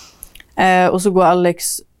vet. Och så går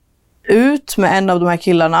Alex ut med en av de här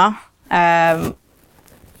killarna.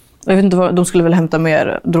 Jag vet inte vad, de skulle väl hämta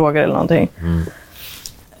mer droger eller någonting.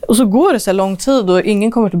 Och så går det så här lång tid och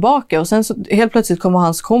ingen kommer tillbaka, och sen så helt plötsligt kommer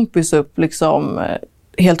hans kompis upp liksom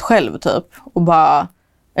helt själv typ och bara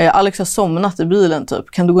Alex har somnat i bilen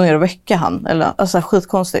typ, kan du gå ner och väcka han? Eller alltså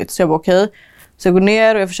skitkonstigt. Så jag bara okej. Så jag går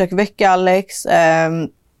ner och jag försöker väcka Alex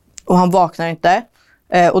och han vaknar inte.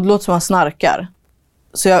 Och det låter som han snarkar.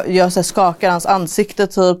 Så jag så här, skakar hans ansikte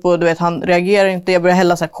typ, och du vet han reagerar inte. Jag börjar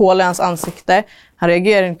hälla så här kola i hans ansikte. Han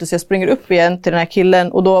reagerar inte, så jag springer upp igen till den här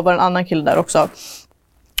killen, och då var en annan kille där också.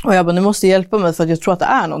 Och jag bara, ni måste hjälpa mig för att jag tror att det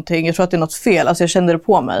är någonting. Jag tror att det är något fel, alltså jag kände det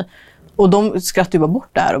på mig. Och de skrattar ju bara bort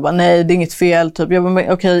där och bara, nej det är inget fel typ. Jag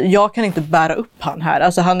bara, okej, jag kan inte bära upp han här.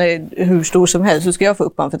 Alltså han är hur stor som helst, så ska jag få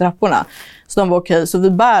upp han för trapporna. Så de var okej, så vi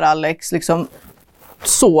bär Alex liksom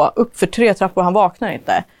så upp för 3 trappor, han vaknar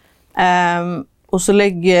inte. Och så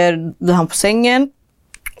lägger vi han på sängen.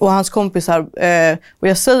 Och hans kompisar, och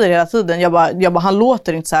jag säger hela tiden, jag bara, han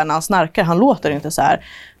låter inte så här när han snarkar, han låter inte så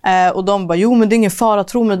här. Och de bara, jo men det är ingen fara,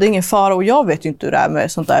 tro mig, det är ingen fara. Och jag vet ju inte hur det är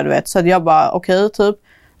med sånt där, du vet. Så jag bara, okej, typ.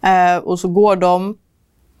 Och så går de.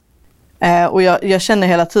 Och jag känner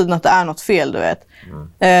hela tiden att det är något fel, du vet.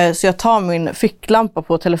 Så jag tar min ficklampa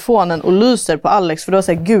på telefonen och lyser på Alex, för det var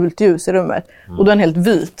så här gult ljus i rummet. Och då är den helt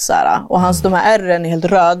vit så här, och de här ärren är helt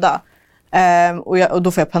röda. Och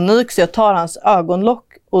då får jag panik, så jag tar hans ögonlock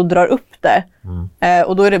och drar upp det.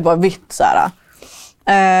 Och då är det bara vitt så här.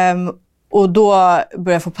 Och då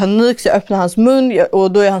börjar jag få panik, så jag öppnar hans mun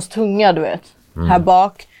och då är hans tunga, du vet, här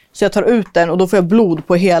bak. Så jag tar ut den och då får jag blod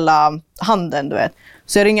på hela handen, du vet.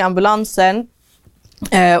 Så jag ringer ambulansen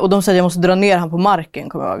och de säger att jag måste dra ner han på marken,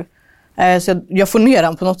 kommer jag ihåg. Så jag får ner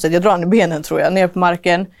han på något sätt, jag drar han i benen tror jag, ner på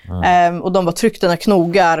marken. Och de bara tryckte några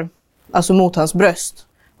knogar alltså mot hans bröst.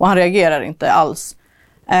 Och han reagerar inte alls.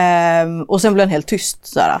 Och sen blir han helt tyst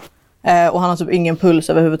sådär. Och han har typ ingen puls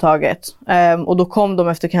överhuvudtaget. Och då kom de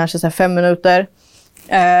efter kanske så här 5 minuter.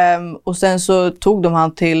 Och sen så tog de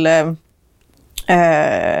han till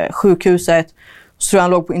sjukhuset. Så tror jag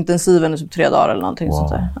han låg på intensiven i typ 3 dagar eller någonting sånt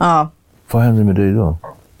där. Ja. Vad hände med dig då?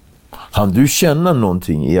 Han du känna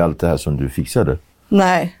någonting i allt det här som du fixade?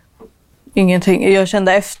 Nej, ingenting. Jag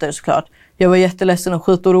kände efter såklart. Jag var jätteledsen och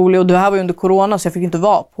skitorolig. Och det här var ju under corona, så jag fick inte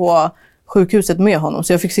vara på sjukhuset med honom.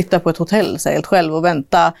 Så jag fick sitta på ett hotell så helt själv och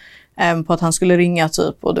vänta på att han skulle ringa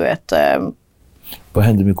typ. Och du vet... Vad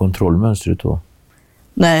hände med kontrollmönstret då?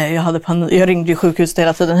 Nej, jag hade panik. Jag ringde i sjukhuset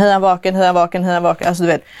hela tiden. Hej, han vaken, hej, han vaken, hej, han vaken. Alltså du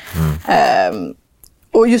vet.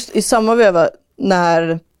 Och just i samma veva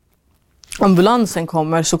när ambulansen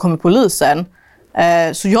kommer så kommer polisen.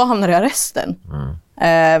 Så jag hamnar i arresten.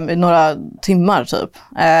 I några timmar typ.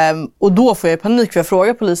 Och då får jag panik, för jag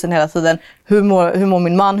frågar polisen hela tiden. Hur mår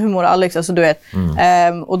min man? Hur mår Alex? Alltså du vet.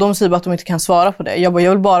 Och de säger bara att de inte kan svara på det. Jag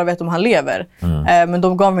vill bara veta om han lever. Men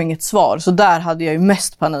de gav mig inget svar. Så där hade jag ju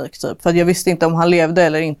mest panik typ. För att jag visste inte om han levde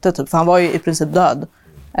eller inte typ. För han var ju i princip död.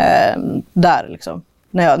 Där liksom.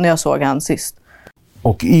 När jag såg han sist.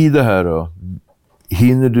 Och i det här då,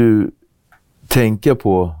 hinner du tänka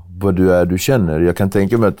på vad du känner? Jag kan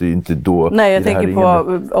tänka mig att du inte då... Nej, jag tänker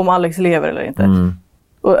på om Alex lever eller inte.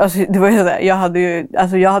 Och, alltså, det var ju sådär,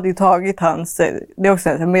 jag hade ju tagit hans... Det är också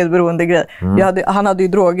en medberoende grej. Han hade ju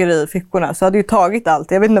droger i fickorna, så hade ju tagit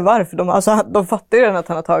allt. Jag vet inte varför. De fattar ju redan att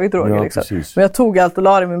han har tagit droger. Ja, liksom. Men jag tog allt och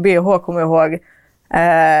la det i min BH, kommer jag ihåg.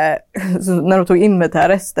 Så när de tog in mig till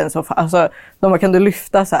arresten så alltså, de bara, kan du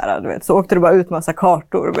lyfta så här, du vet, så åkte det bara ut massa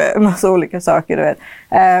kartor med massa olika saker, du vet.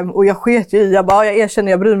 Och jag sket ju i, jag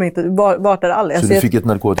erkänner, jag bryr mig inte, vart är Alex? Så du fick ett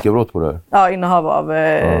narkotikabrott på det här? Ja, innehav av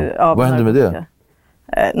vad hände med det?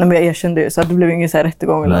 Nej, men jag erkände ju, så att det blev ingen så här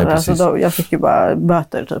rättegång eller alltså, då, jag fick ju bara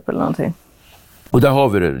böter typ eller någonting. Och där har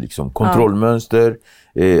vi det liksom, kontrollmönster,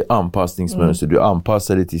 anpassningsmönster. Du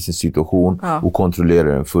anpassar dig till sin situation och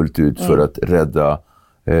kontrollerar den fullt ut för att rädda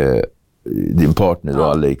din partner då,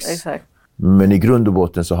 Alex. Exakt. Men i grund och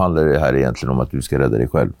botten så handlar det här egentligen om att du ska rädda dig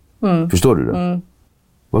själv. Förstår du det?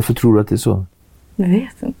 Varför tror du att det är så? Jag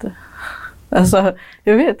vet inte. Alltså,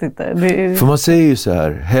 jag vet inte. För man säger ju så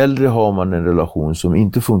här, hellre har man en relation som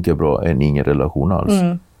inte funkar bra än ingen relation alls.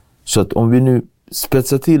 Så att om vi nu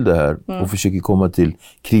spetsar till det här och försöker komma till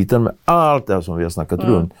kritan med allt det här som vi har snackat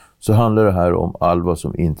runt, så handlar det här om Alva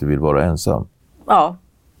som inte vill vara ensam. Ja.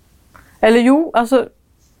 Eller jo, alltså...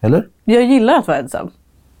 Eller? Jag gillar att vara ensam.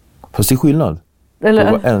 Fast det är skillnad. Eller...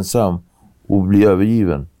 Att vara ensam och bli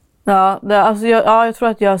övergiven. Ja, jag tror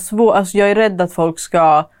att jag är svår... Alltså jag är rädd att folk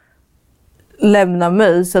ska lämna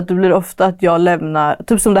mig, så att det blir ofta att jag lämnar...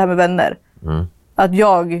 Typ som det här med vänner. Att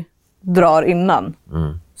jag drar innan.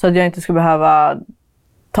 Så att jag inte ska behöva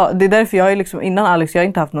det är därför jag är liksom, innan Alex, jag har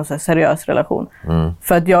inte haft någon så här seriös relation.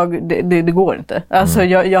 För att det går inte. Alltså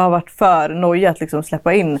jag har varit för nojig att liksom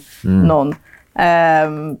släppa in någon.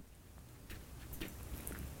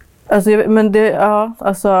 Alltså, men det, ja,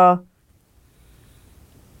 alltså...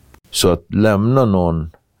 Så att lämna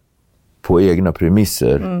någon på egna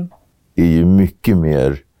premisser är ju mycket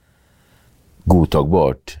mer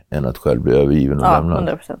godtagbart än att själv bli övergiven och lämnad.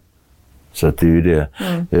 100%. Så att det är ju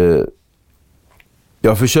det.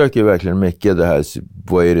 Jag försöker verkligen mäcka det här.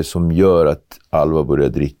 Vad är det som gör att Alva börjar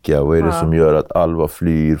dricka? Vad är det som gör att Alva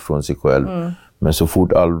flyr från sig själv? Men så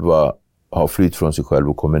fort Alva har flytt från sig själv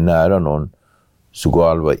och kommer nära någon, så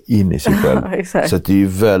går Alva in i sig själv. Så att det är ju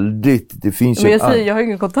väldigt... Det finns men jag har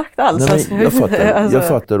ingen kontakt alls. Nej, men jag fattar. Alltså. Jag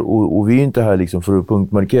fattar. Och vi är inte här liksom för att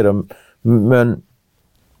punktmarkera. Men...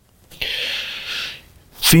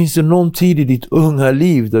 Finns det någon tid i ditt unga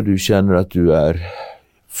liv där du känner att du är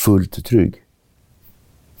fullt trygg?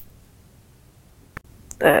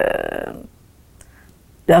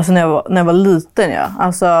 Alltså när jag var liten, ja.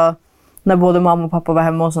 Alltså när både mamma och pappa var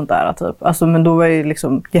hemma och sånt där typ. Alltså, men då var jag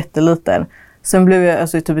liksom jätteliten. Sen blev jag,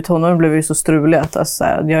 alltså typ i tonåren blev jag så strulig att alltså,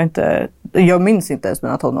 jag minns inte ens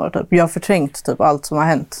mina tonår typ. Jag har förträngt typ allt som har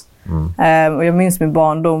hänt Och jag minns min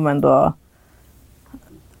barndom ändå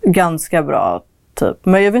ganska bra. Typ.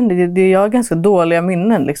 Men jag vet inte, jag har ganska dåliga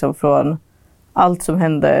minnen liksom, från allt som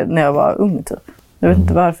hände när jag var ung. Typ. Jag vet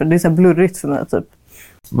inte varför, det är så här blurrigt för mig. Typ.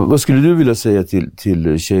 Vad skulle du vilja säga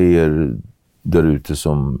till tjejer där ute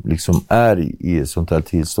som liksom är i ett sånt här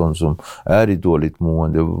tillstånd, som är i dåligt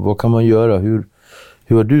mående? Vad kan man göra? Hur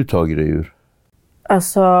har du tagit dig ur?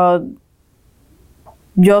 Alltså,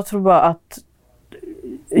 jag tror bara att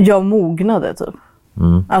jag mognade typ.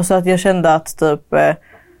 Alltså att jag kände att typ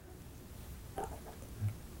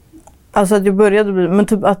alltså att jag började bli, men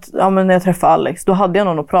typ att men när jag träffade Alex, då hade jag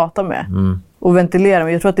någon att prata med och ventilera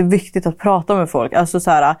med. Jag tror att det är viktigt att prata med folk. Alltså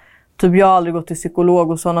så här, typ jag har aldrig gått till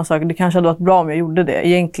psykolog och sådana saker. Det kanske hade varit bra om jag gjorde det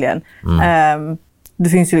egentligen. Det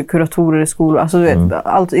finns ju kuratorer i skolor. Alltså, du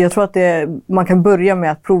vet, jag tror att man kan börja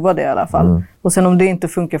med att prova det i alla fall. Och sen om det inte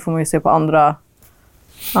funkar får man ju se på andra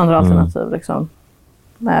alternativ. Liksom.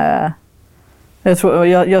 Jag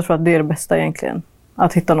tror att det är det bästa egentligen.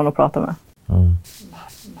 Att hitta någon att prata med.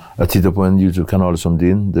 Jag tittar på en YouTube-kanal som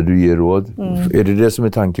din, där du ger råd. Är det som är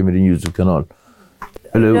tanken med din YouTube-kanal?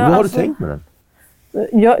 Eller vad har du tänkt med den?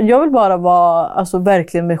 Jag vill bara vara alltså,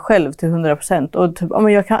 verkligen mig själv till 100%. Och typ,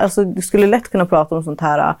 jag skulle lätt kunna prata om sånt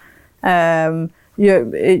här.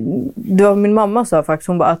 Det var min mamma sa faktiskt,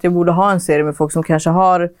 hon bara att jag borde ha en serie med folk som kanske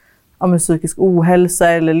har psykisk ohälsa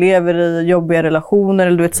eller lever i jobbiga relationer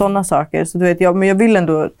eller du vet sådana saker. Så du vet, men jag vill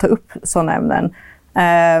ändå ta upp sådana ämnen.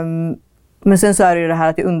 Men sen så är det ju det här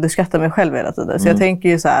att jag underskattar mig själv hela tiden. Så jag tänker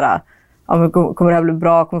ju så här, kommer det här bli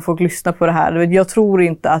bra? Kommer folk lyssna på det här? Jag tror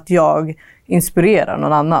inte att jag inspirerar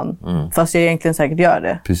någon annan. Fast jag egentligen säkert gör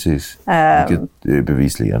det. Precis, vilket är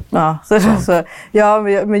bevisligen. Ja,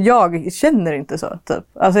 men jag känner inte så. Typ.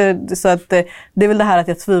 Alltså, så att, det är väl det här att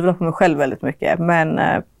jag tvivlar på mig själv väldigt mycket. Men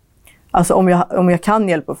alltså, om jag kan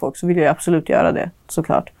hjälpa folk så vill jag absolut göra det,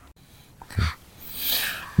 såklart.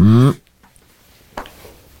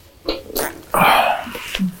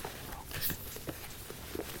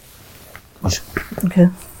 Okej.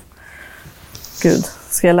 Gud,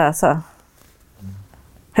 ska jag läsa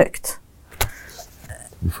högt?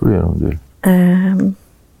 Det får du göra om du vill.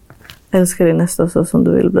 Älska din nästa så som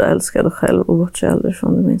du vill bli älskad själv och bortse aldrig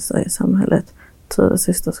från det minsta i samhället. Tid och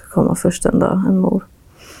sista ska komma först en dag, en mor.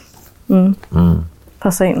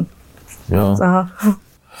 Passa in. Ja. Aha.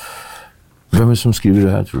 Vem är det som skriver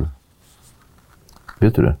det här, tror du?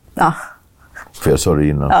 Vet du det? Ja. För jag sa det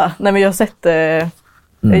innan. Ja, nej men jag har sett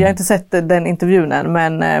jag har inte sett den intervjun än,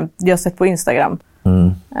 men jag har sett på Instagram.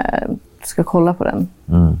 Ska kolla på den.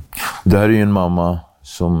 Det här är ju en mamma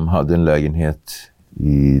som hade en lägenhet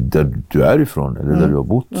där du är ifrån, eller där du har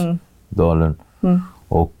bott, Dalen.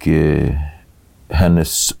 Och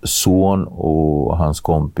hennes son och hans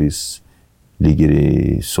kompis ligger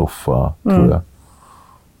i soffa, tror jag.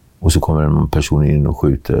 Och så kommer en person in och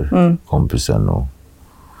skjuter kompisen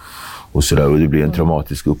och sådär. Och det blir en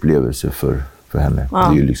traumatisk upplevelse för henne. Ja.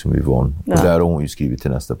 Det är ju liksom Yvonne. Ja. Och där har hon ju skrivit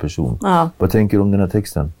till nästa person. Ja. Vad tänker du om den här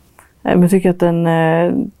texten? Jag tycker att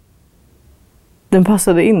den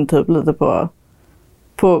passade in typ lite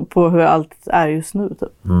på hur allt är just nu. Typ.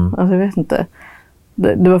 Alltså jag vet inte.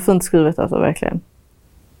 Det var fint skrivet alltså, verkligen.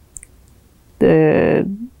 Det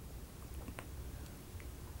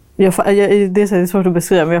är svårt att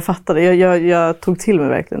beskriva, men jag fattade. Jag tog till mig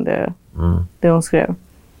verkligen det hon skrev.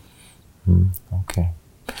 Okej.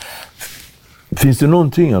 Finns det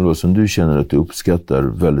någonting alltså, som du känner att du uppskattar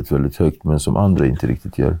väldigt, väldigt högt, men som andra inte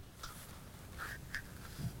riktigt gör?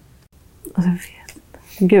 Alltså, jag vet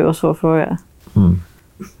inte. Gud vad svår fråga.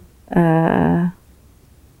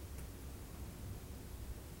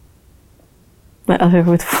 Nej, alltså jag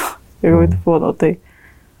kommer inte på någonting.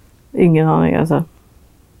 Ingen aning alltså.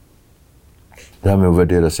 Det här med att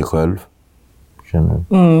värdera sig själv, känner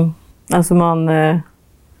du? Alltså man...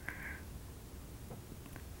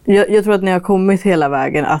 Jag tror att när jag har kommit hela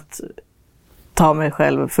vägen att ta mig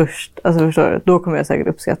själv först, alltså förstår du, då kommer jag säkert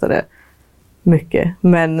uppskatta det mycket.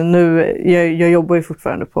 Men nu, jag jobbar ju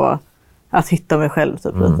fortfarande på att hitta mig själv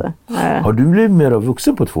typ lite. Har du blivit mer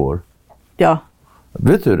vuxen på 2 år? Ja.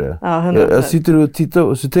 Vet du det? Ja, 100%. Jag sitter och tittar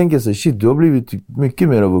och så tänker jag så här, shit, du har blivit mycket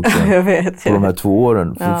mer vuxen jag vet, på de här 2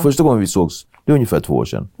 åren. För första gången vi sågs, det är ungefär 2 år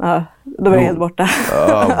sedan. Ja, då var jag helt borta.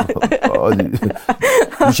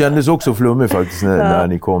 Du kändes också flummig faktiskt när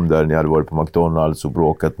ni kom där. Ni hade varit på McDonalds och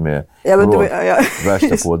bråkat med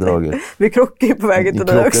värsta pådraget. Vi krockade på vägen till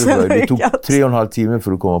det också. Det tog 3,5 timmar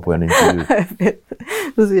för att komma på en intervju.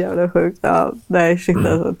 Det är så jävla sjukt. Ja, nej, shit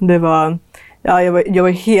alltså. Det var... Ja, jag var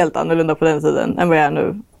helt annorlunda på den tiden än vad jag är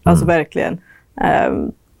nu. Alltså verkligen.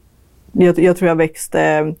 Jag tror jag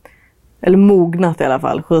växte eller mognat i alla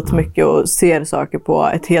fall skitmycket och ser saker på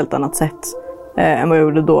ett helt annat sätt än vad jag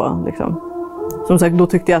gjorde då liksom. Som sagt, då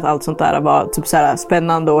tyckte jag att allt sånt där var typ så här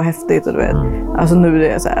spännande och häftigt och du vet. Alltså nu är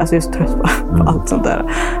det så här, alltså jag är så trött på allt sånt där.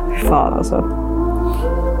 Fan alltså.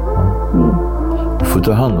 Du får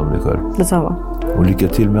ta hand om dig själv. Detsamma. Och lycka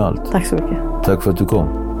till med allt. Tack så mycket. Tack för att du kom.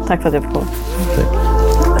 Tack för att jag fick komma. Tack.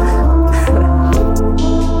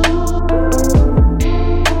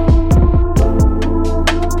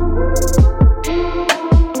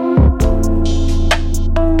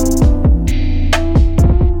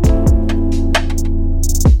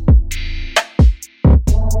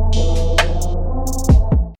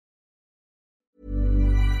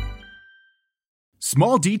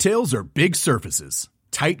 Small details are big surfaces.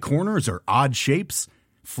 Tight corners are odd shapes.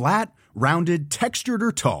 Flat, rounded, textured,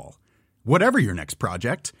 or tall. Whatever your next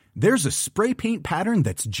project, there's a spray paint pattern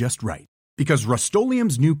that's just right. Because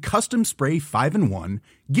Rust-Oleum's new Custom Spray 5-in-1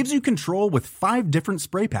 gives you control with 5 different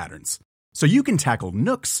spray patterns. So you can tackle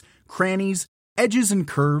nooks, crannies, edges, and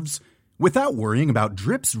curves without worrying about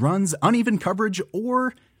drips, runs, uneven coverage,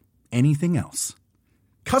 or anything else.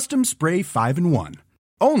 Custom Spray 5-in-1.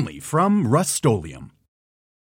 Only from Rust-Oleum.